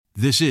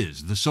This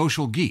is the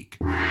Social Geek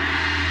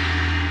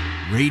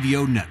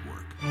Radio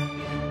Network.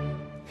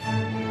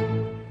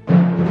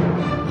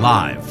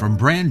 Live from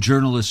Brand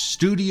Journalist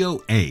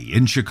Studio A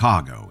in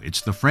Chicago,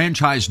 it's the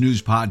Franchise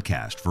News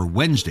Podcast for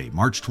Wednesday,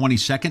 March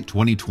 22nd,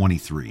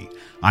 2023.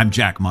 I'm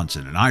Jack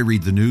Monson, and I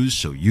read the news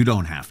so you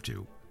don't have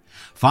to.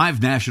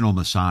 5 national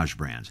massage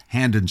brands,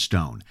 Hand &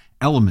 Stone,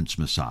 Elements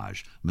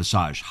Massage,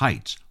 Massage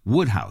Heights,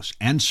 Woodhouse,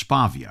 and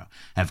Spavia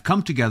have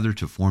come together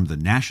to form the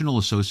National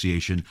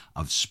Association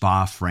of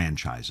Spa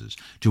Franchises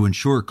to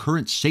ensure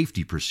current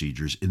safety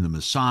procedures in the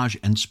massage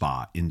and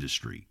spa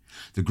industry.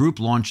 The group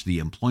launched the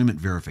Employment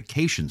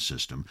Verification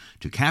System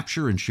to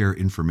capture and share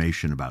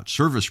information about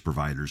service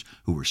providers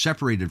who were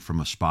separated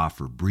from a spa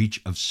for breach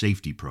of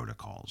safety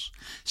protocols.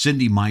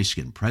 Cindy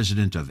Meiskin,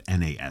 president of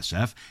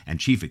NASF and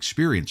chief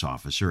experience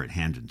officer at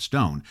Hand &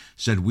 Stone,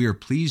 said, "We are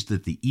pleased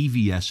that the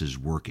EVS is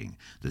working.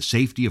 The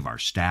safety of our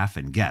staff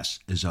and guests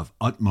is of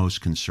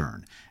utmost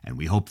concern, and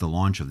we hope the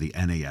launch of the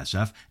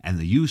NASF and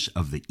the use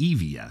of the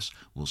EVS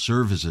will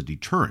serve as a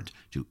deterrent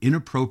to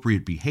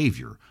inappropriate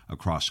behavior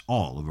across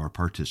all of our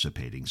participating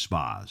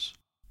spas."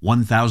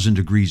 1000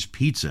 Degrees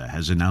Pizza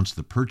has announced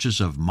the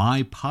purchase of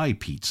My Pie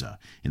Pizza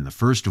in the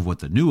first of what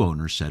the new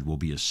owner said will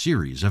be a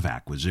series of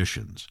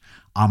acquisitions.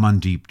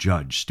 Amandeep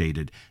Judge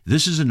stated,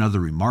 "This is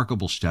another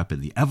remarkable step in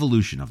the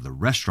evolution of the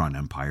restaurant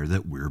empire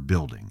that we're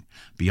building.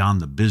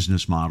 Beyond the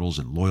business models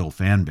and loyal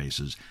fan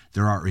bases,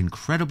 there are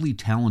incredibly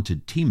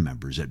talented team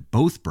members at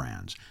both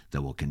brands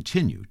that will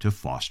continue to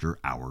foster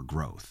our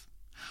growth."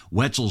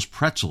 Wetzel's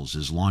Pretzels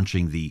is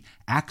launching the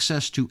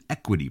Access to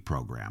Equity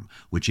program,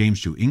 which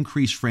aims to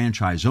increase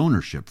franchise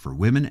ownership for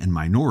women and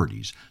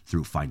minorities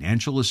through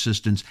financial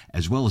assistance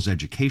as well as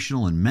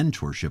educational and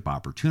mentorship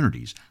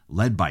opportunities,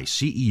 led by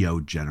CEO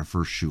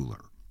Jennifer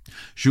Schuler.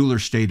 Schuler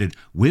stated,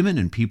 "Women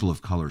and people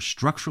of color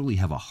structurally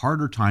have a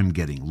harder time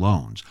getting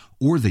loans,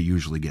 or they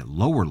usually get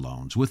lower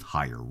loans with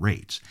higher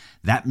rates.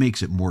 That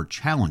makes it more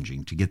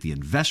challenging to get the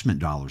investment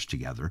dollars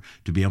together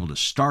to be able to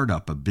start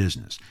up a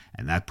business,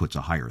 and that puts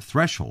a higher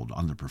threshold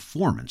on the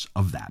performance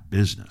of that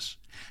business."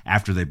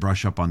 After they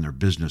brush up on their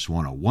Business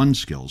 101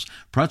 skills,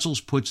 Pretzels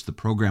puts the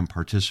program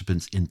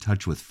participants in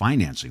touch with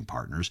financing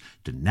partners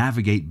to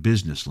navigate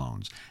business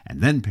loans, and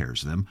then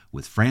pairs them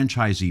with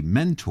franchisee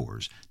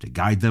mentors to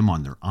guide them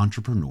on their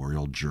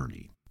entrepreneurial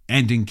journey.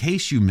 And in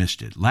case you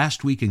missed it,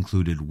 last week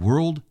included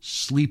World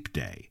Sleep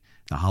Day.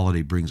 The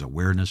holiday brings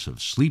awareness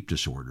of sleep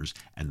disorders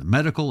and the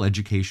medical,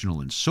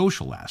 educational, and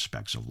social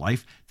aspects of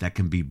life that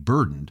can be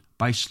burdened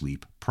by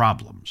sleep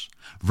problems.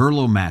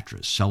 Verlo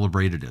Mattress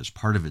celebrated as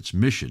part of its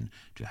mission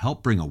to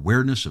help bring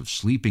awareness of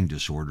sleeping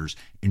disorders,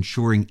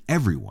 ensuring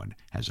everyone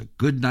has a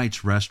good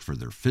night's rest for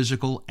their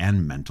physical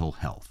and mental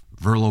health.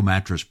 Verlo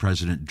Mattress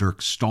President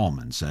Dirk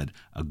Stallman said,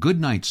 "A good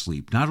night's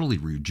sleep not only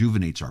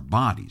rejuvenates our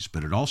bodies,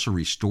 but it also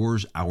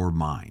restores our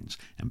minds,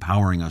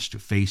 empowering us to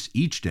face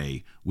each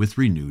day with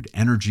renewed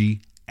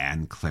energy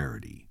and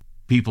clarity."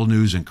 People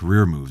News and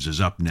Career Moves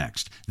is up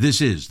next.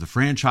 This is the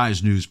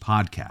Franchise News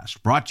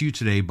Podcast, brought to you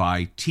today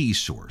by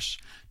Tsource.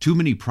 Too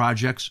many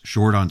projects,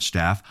 short on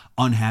staff,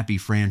 unhappy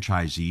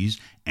franchisees,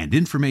 and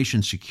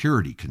information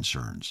security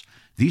concerns.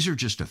 These are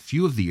just a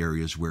few of the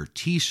areas where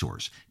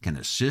Tsource can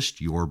assist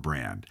your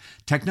brand.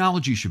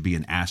 Technology should be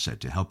an asset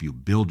to help you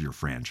build your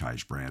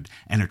franchise brand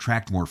and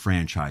attract more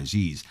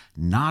franchisees,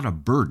 not a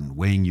burden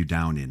weighing you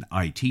down in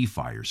IT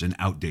fires and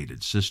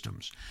outdated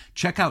systems.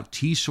 Check out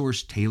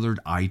Tsource Tailored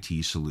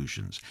IT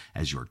Solutions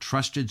as your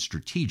trusted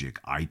strategic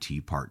IT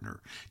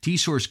partner.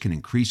 Tsource can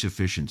increase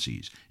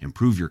efficiencies,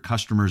 improve your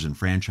customers' and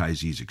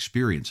franchisees'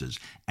 experiences,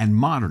 and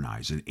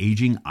modernize an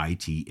aging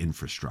IT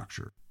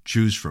infrastructure.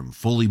 Choose from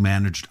fully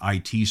managed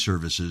IT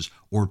services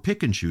or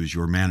pick and choose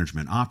your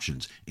management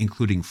options,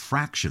 including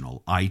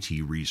fractional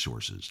IT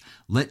resources.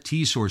 Let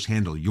Tsource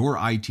handle your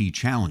IT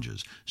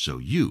challenges so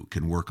you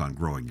can work on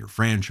growing your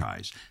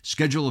franchise.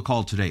 Schedule a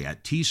call today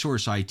at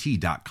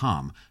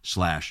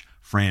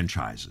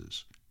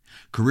tsourceit.com/franchises.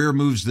 Career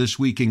moves this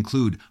week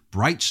include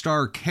Bright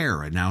Star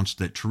Care announced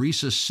that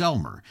Teresa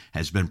Selmer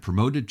has been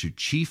promoted to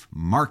Chief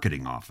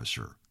Marketing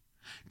Officer.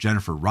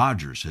 Jennifer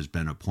Rogers has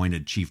been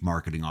appointed Chief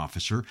Marketing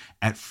Officer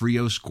at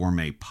Frios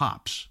Gourmet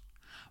Pops.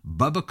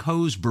 Bubba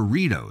Co's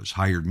Burritos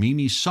hired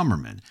Mimi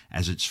Summerman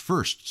as its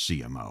first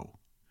CMO.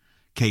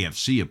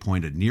 KFC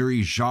appointed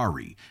Neri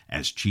Jari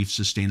as Chief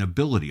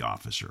Sustainability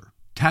Officer.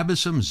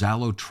 Tabassum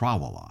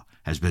Zalotrawala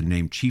has been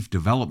named Chief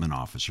Development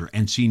Officer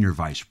and Senior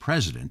Vice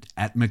President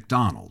at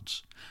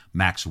McDonald's.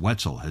 Max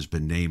Wetzel has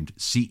been named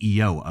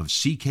CEO of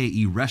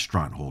CKE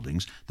Restaurant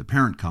Holdings, the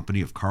parent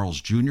company of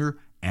Carl's Jr.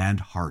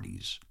 and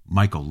Hardee's.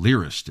 Michael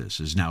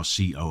Liristis is now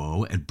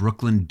COO at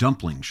Brooklyn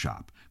Dumpling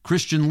Shop.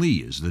 Christian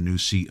Lee is the new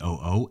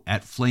COO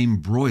at Flame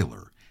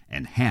Broiler,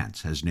 and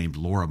Hans has named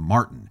Laura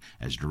Martin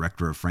as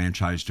Director of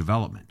Franchise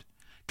Development.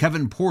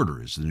 Kevin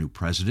Porter is the new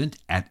president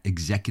at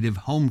Executive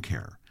Home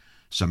Care.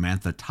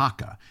 Samantha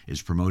Taka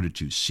is promoted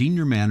to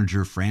Senior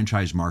Manager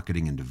Franchise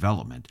Marketing and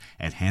Development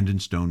at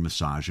Hand & Stone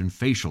Massage and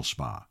Facial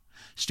Spa.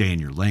 Stay in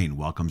Your Lane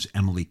welcomes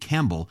Emily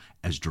Campbell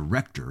as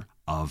Director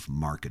of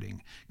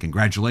Marketing.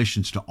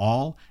 Congratulations to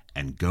all,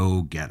 and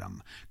go get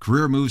them.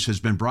 Career Moves has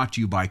been brought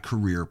to you by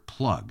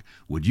CareerPlug.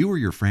 Would you or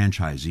your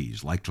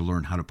franchisees like to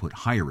learn how to put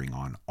hiring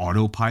on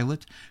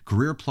autopilot?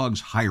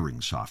 CareerPlug's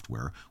hiring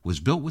software was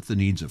built with the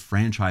needs of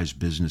franchise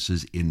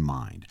businesses in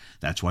mind.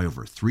 That's why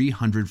over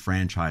 300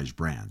 franchise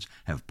brands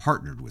have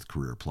partnered with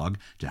CareerPlug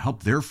to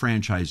help their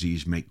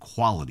franchisees make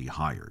quality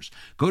hires.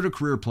 Go to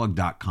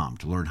careerplug.com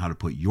to learn how to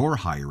put your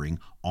hiring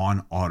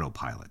on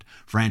autopilot.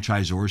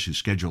 Franchisors who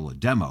schedule a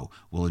demo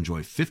will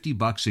enjoy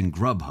 $50 in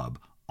Grubhub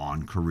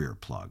on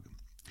CareerPlug.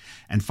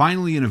 And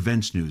finally, in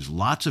events news,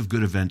 lots of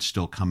good events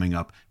still coming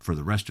up for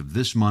the rest of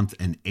this month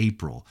and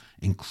April,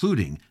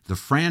 including the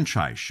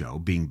Franchise Show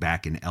being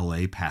back in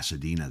LA,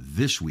 Pasadena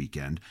this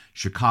weekend,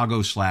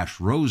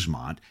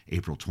 Chicago/Rosemont,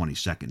 April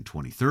 22nd,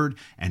 23rd,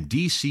 and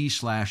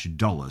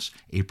DC/Dulles,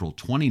 April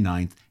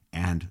 29th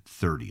and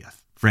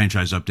 30th.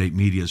 Franchise Update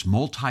Media's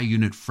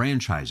multi-unit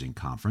franchising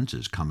conference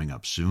is coming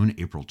up soon,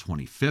 April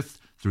 25th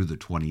through the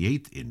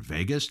 28th in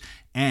Vegas,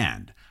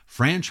 and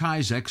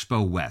Franchise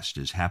Expo West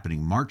is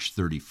happening March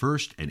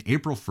 31st and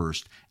April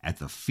 1st at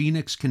the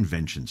Phoenix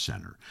Convention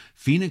Center.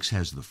 Phoenix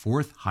has the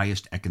fourth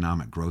highest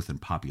economic growth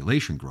and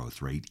population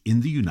growth rate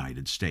in the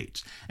United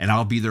States, and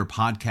I'll be there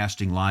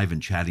podcasting live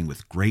and chatting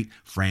with great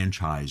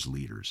franchise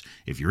leaders.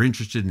 If you're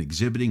interested in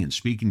exhibiting and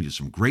speaking to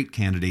some great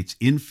candidates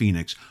in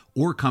Phoenix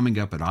or coming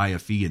up at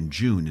IFE in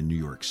June in New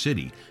York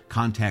City,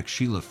 contact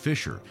Sheila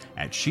Fisher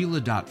at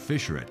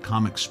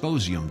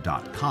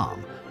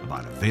sheila.fisher@comexposium.com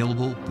about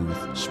available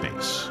booth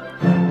space.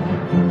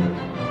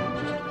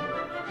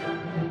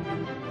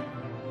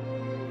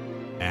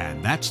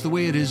 And that's the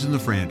way it is in the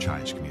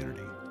franchise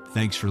community.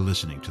 Thanks for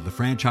listening to the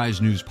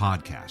Franchise News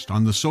Podcast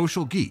on the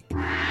Social Geek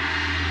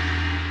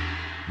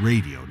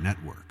Radio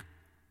Network.